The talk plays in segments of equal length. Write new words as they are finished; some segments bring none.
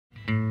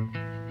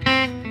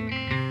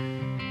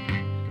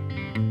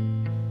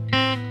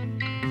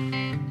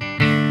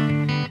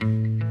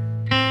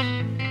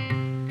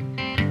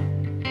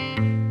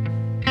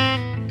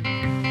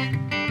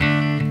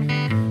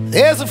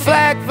There's a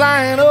flag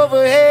flying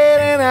overhead,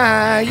 and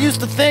I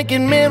used to think it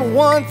meant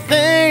one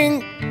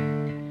thing.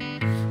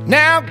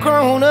 Now I've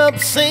grown up,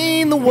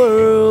 seen the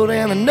world,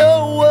 and I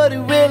know what it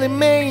really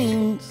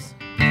means.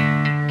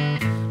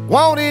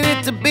 Wanted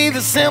it to be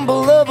the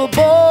symbol of a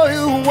boy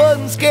who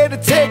wasn't scared to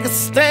take a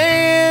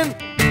stand.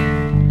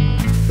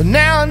 But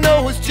now I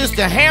know it's just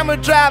a hammer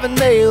driving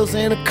nails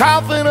in a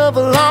coffin of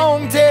a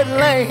long dead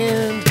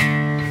land.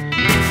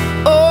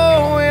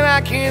 Oh, and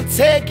I can't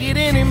take it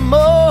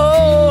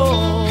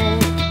anymore.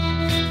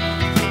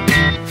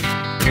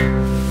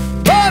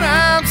 But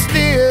I'm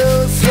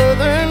still a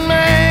Southern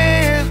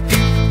man.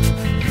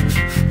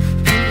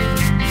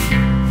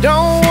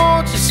 Don't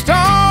want your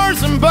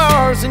stars and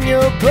bars and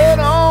your blood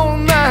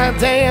on my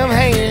damn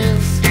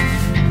hands.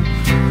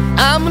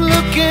 I'm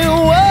looking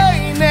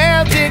away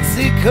now,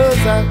 Dixie,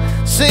 'cause I've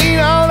seen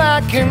all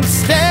I can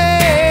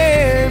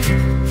stand.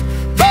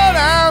 But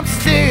I'm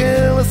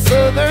still a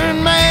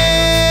Southern man.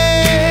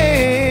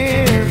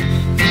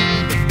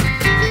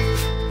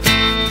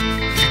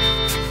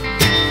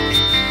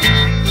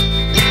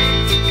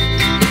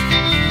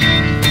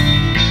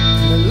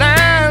 The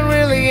line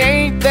really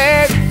ain't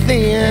that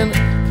thin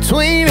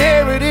between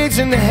heritage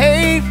and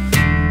hate.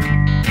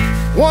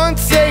 One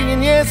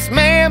saying yes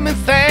ma'am and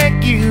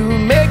thank you,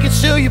 making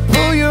sure you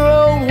pull your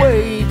own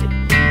weight.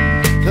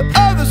 The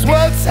other's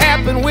what's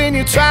happened when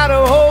you try to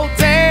hold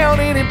down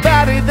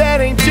anybody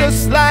that ain't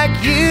just like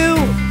you.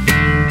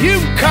 You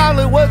can call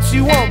it what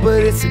you want,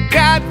 but it's a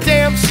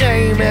goddamn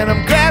shame, and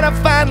I'm glad I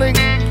finally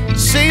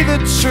see the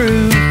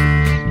truth.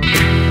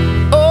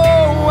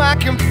 Oh, I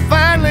can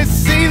finally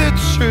see the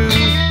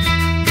truth.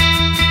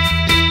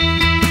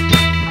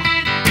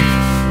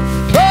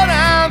 But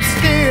I'm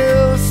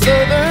still a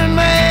Southern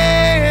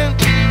man.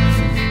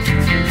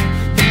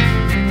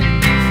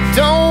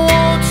 Don't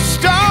want your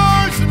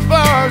stars and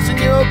bars and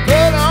your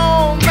blood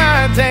on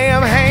my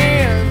damn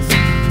hands.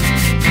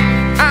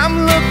 I'm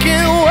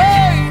looking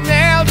away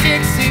now,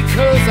 Dixie,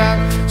 'cause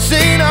I've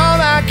seen all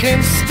I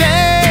can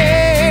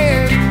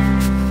stand.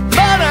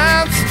 But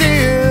I'm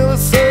still a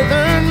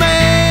Southern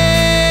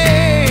man.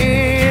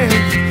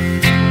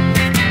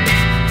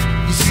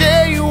 You say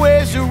you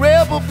wears your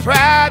rebel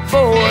pride,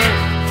 boy.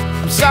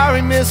 I'm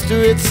sorry, mister,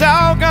 it's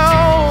all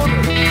gone.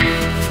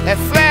 That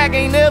flag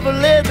ain't never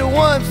led to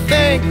one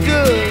thing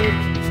good.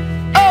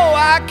 Oh,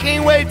 I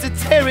can't wait to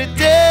tear it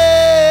down.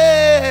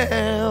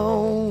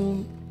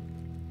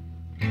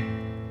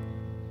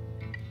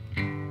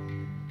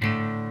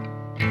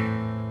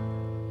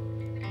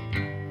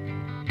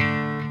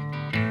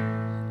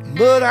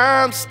 But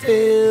I'm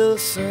still a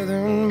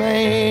Southern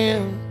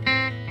man.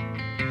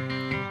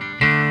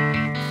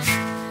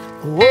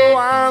 Oh,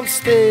 I'm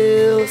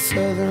still a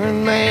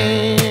Southern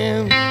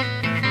man.